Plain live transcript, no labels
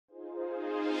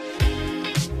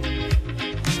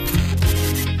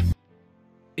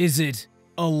Is it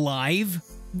alive?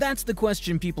 That's the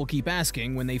question people keep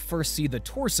asking when they first see the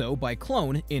torso by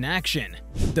Clone in action.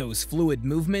 Those fluid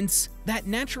movements, that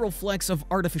natural flex of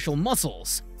artificial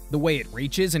muscles, the way it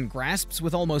reaches and grasps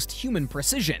with almost human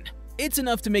precision. It's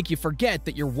enough to make you forget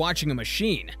that you're watching a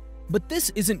machine. But this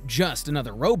isn't just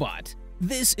another robot.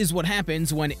 This is what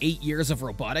happens when 8 years of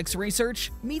robotics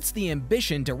research meets the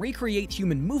ambition to recreate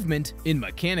human movement in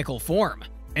mechanical form.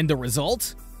 And the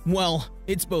result? Well,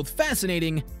 it's both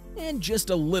fascinating and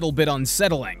just a little bit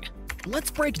unsettling.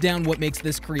 Let's break down what makes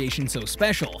this creation so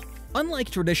special. Unlike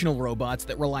traditional robots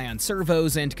that rely on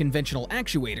servos and conventional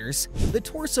actuators, the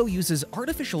torso uses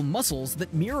artificial muscles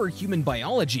that mirror human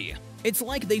biology. It's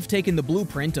like they've taken the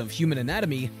blueprint of human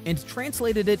anatomy and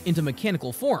translated it into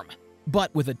mechanical form,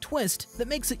 but with a twist that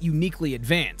makes it uniquely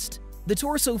advanced. The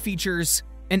torso features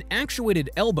an actuated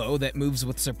elbow that moves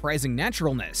with surprising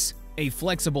naturalness, a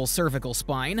flexible cervical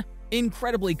spine,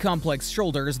 incredibly complex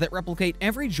shoulders that replicate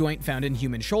every joint found in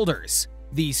human shoulders,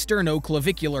 the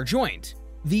sternoclavicular joint,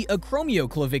 the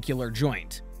acromioclavicular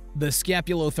joint, the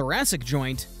scapulothoracic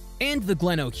joint, and the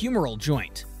glenohumeral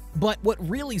joint. But what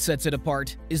really sets it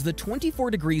apart is the 24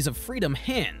 degrees of freedom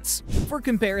hands. For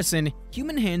comparison,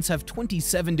 human hands have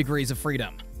 27 degrees of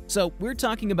freedom. So we're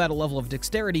talking about a level of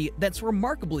dexterity that's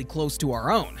remarkably close to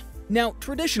our own. Now,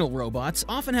 traditional robots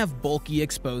often have bulky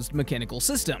exposed mechanical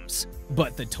systems,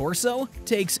 but the torso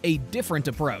takes a different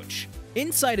approach.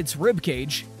 Inside its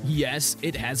ribcage, yes,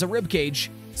 it has a ribcage,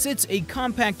 sits a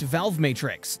compact valve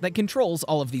matrix that controls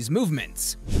all of these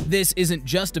movements. This isn't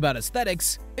just about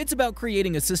aesthetics, it's about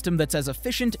creating a system that's as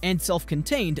efficient and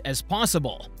self-contained as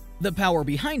possible. The power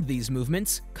behind these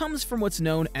movements comes from what's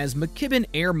known as McKibben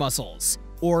air muscles,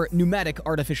 or pneumatic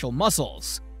artificial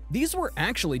muscles. These were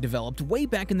actually developed way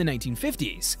back in the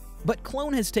 1950s, but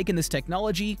Clone has taken this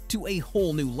technology to a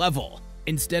whole new level.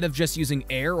 Instead of just using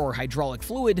air or hydraulic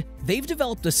fluid, they've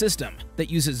developed a system that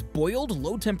uses boiled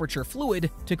low-temperature fluid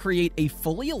to create a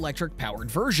fully electric-powered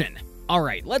version.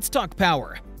 Alright, let's talk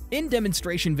power. In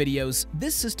demonstration videos,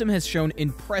 this system has shown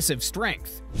impressive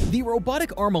strength. The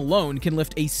robotic arm alone can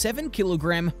lift a 7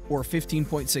 kilogram or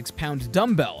 15.6 pound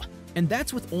dumbbell, and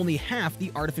that's with only half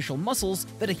the artificial muscles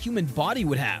that a human body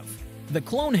would have. The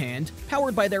Clone hand,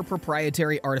 powered by their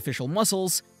proprietary artificial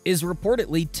muscles, is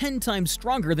reportedly 10 times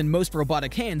stronger than most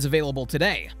robotic hands available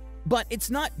today. But it's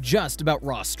not just about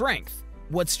raw strength.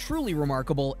 What's truly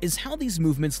remarkable is how these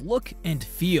movements look and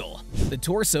feel. The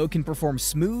torso can perform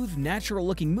smooth,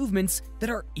 natural-looking movements that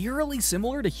are eerily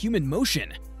similar to human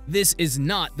motion. This is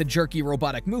not the jerky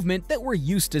robotic movement that we're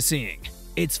used to seeing.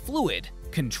 It's fluid,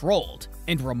 controlled,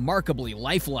 and remarkably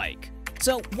lifelike.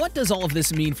 So what does all of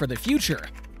this mean for the future?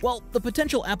 Well, the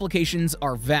potential applications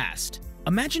are vast.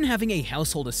 Imagine having a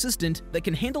household assistant that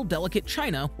can handle delicate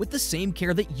china with the same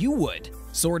care that you would,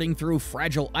 sorting through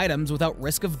fragile items without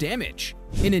risk of damage.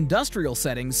 In industrial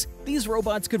settings, these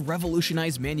robots could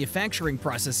revolutionize manufacturing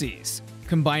processes,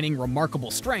 combining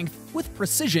remarkable strength with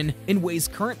precision in ways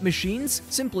current machines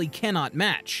simply cannot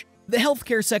match. The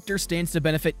healthcare sector stands to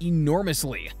benefit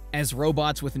enormously, as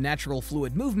robots with natural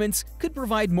fluid movements could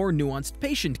provide more nuanced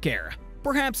patient care.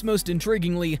 Perhaps most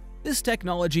intriguingly, this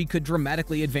technology could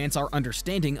dramatically advance our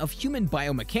understanding of human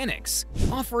biomechanics,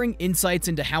 offering insights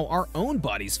into how our own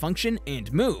bodies function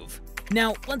and move.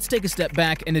 Now, let's take a step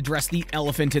back and address the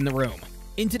elephant in the room.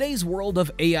 In today's world of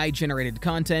AI-generated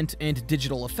content and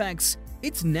digital effects,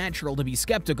 it's natural to be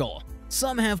skeptical.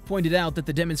 Some have pointed out that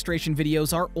the demonstration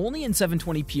videos are only in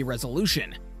 720p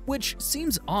resolution, which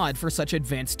seems odd for such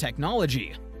advanced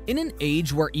technology. In an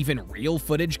age where even real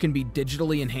footage can be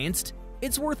digitally enhanced,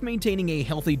 it's worth maintaining a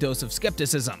healthy dose of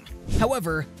skepticism.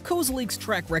 However, Kozlik's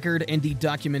track record and the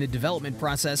documented development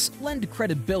process lend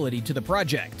credibility to the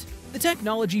project. The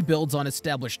technology builds on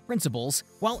established principles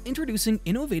while introducing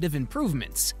innovative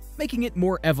improvements, making it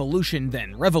more evolution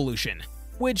than revolution,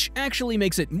 which actually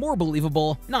makes it more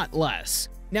believable, not less.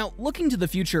 Now, looking to the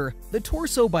future, the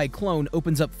torso by Clone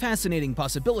opens up fascinating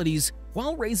possibilities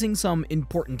while raising some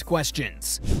important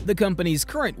questions. The company's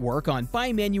current work on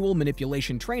bimanual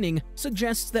manipulation training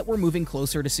suggests that we're moving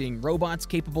closer to seeing robots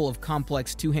capable of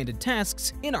complex two-handed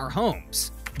tasks in our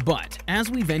homes. But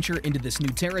as we venture into this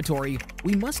new territory,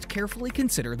 we must carefully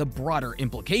consider the broader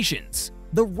implications.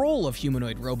 The role of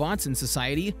humanoid robots in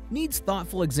society needs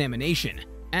thoughtful examination,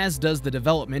 as does the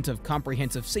development of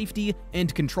comprehensive safety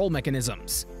and control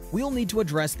mechanisms. we'll need to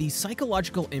address the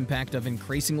psychological impact of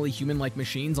increasingly human-like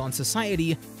machines on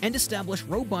society and establish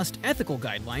robust ethical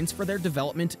guidelines for their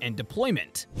development and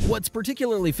deployment. What's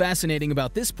particularly fascinating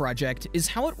about this project is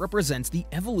how it represents the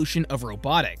evolution of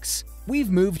robotics. We've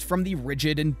moved from the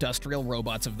rigid industrial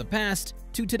robots of the past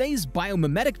to today's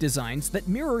biomimetic designs that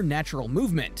mirror natural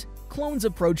movement. Clone's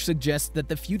approach suggests that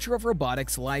the future of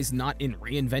robotics lies not in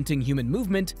reinventing human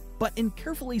movement, but in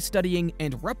carefully studying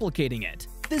and replicating it.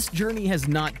 This journey has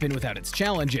not been without its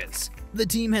challenges. The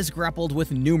team has grappled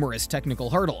with numerous technical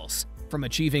hurdles, from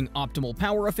achieving optimal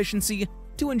power efficiency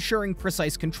to ensuring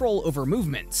precise control over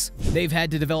movements. They've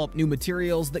had to develop new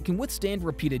materials that can withstand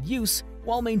repeated use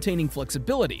while maintaining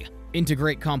flexibility,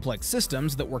 integrate complex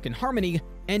systems that work in harmony,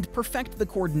 and perfect the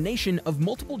coordination of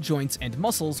multiple joints and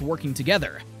muscles working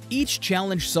together. Each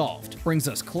challenge solved brings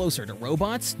us closer to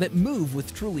robots that move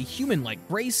with truly human-like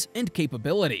grace and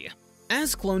capability.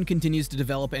 As Clone continues to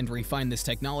develop and refine this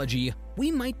technology,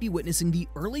 we might be witnessing the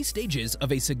early stages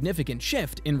of a significant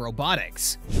shift in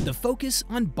robotics. The focus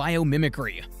on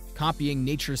biomimicry, copying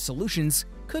nature's solutions,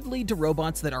 could lead to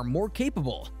robots that are more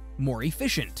capable, more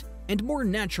efficient, and more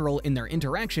natural in their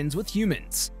interactions with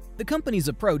humans. The company's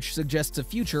approach suggests a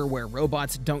future where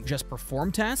robots don't just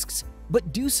perform tasks,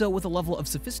 but do so with a level of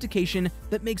sophistication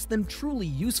that makes them truly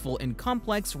useful in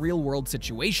complex real-world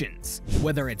situations,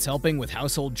 whether it's helping with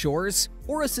household chores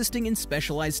or assisting in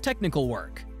specialized technical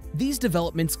work. These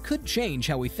developments could change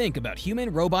how we think about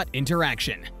human-robot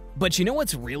interaction. But you know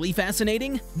what's really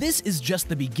fascinating? This is just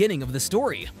the beginning of the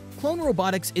story. Clone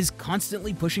Robotics is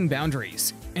constantly pushing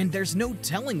boundaries, and there's no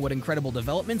telling what incredible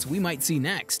developments we might see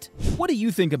next. What do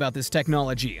you think about this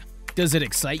technology? Does it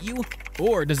excite you?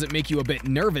 Or does it make you a bit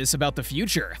nervous about the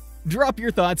future? Drop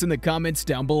your thoughts in the comments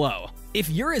down below. If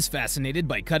you're as fascinated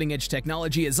by cutting-edge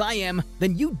technology as I am,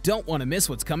 then you don't want to miss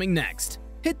what's coming next.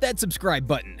 Hit that subscribe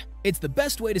button. It's the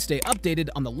best way to stay updated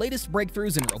on the latest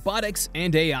breakthroughs in robotics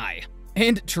and AI.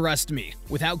 And trust me,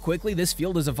 with how quickly this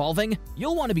field is evolving,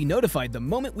 you'll want to be notified the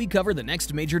moment we cover the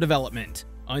next major development.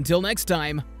 Until next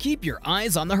time, keep your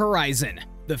eyes on the horizon.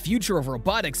 The future of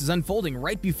robotics is unfolding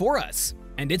right before us,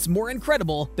 and it's more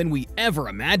incredible than we ever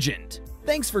imagined.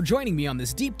 Thanks for joining me on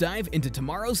this deep dive into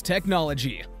tomorrow's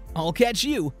technology. I'll catch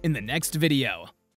you in the next video.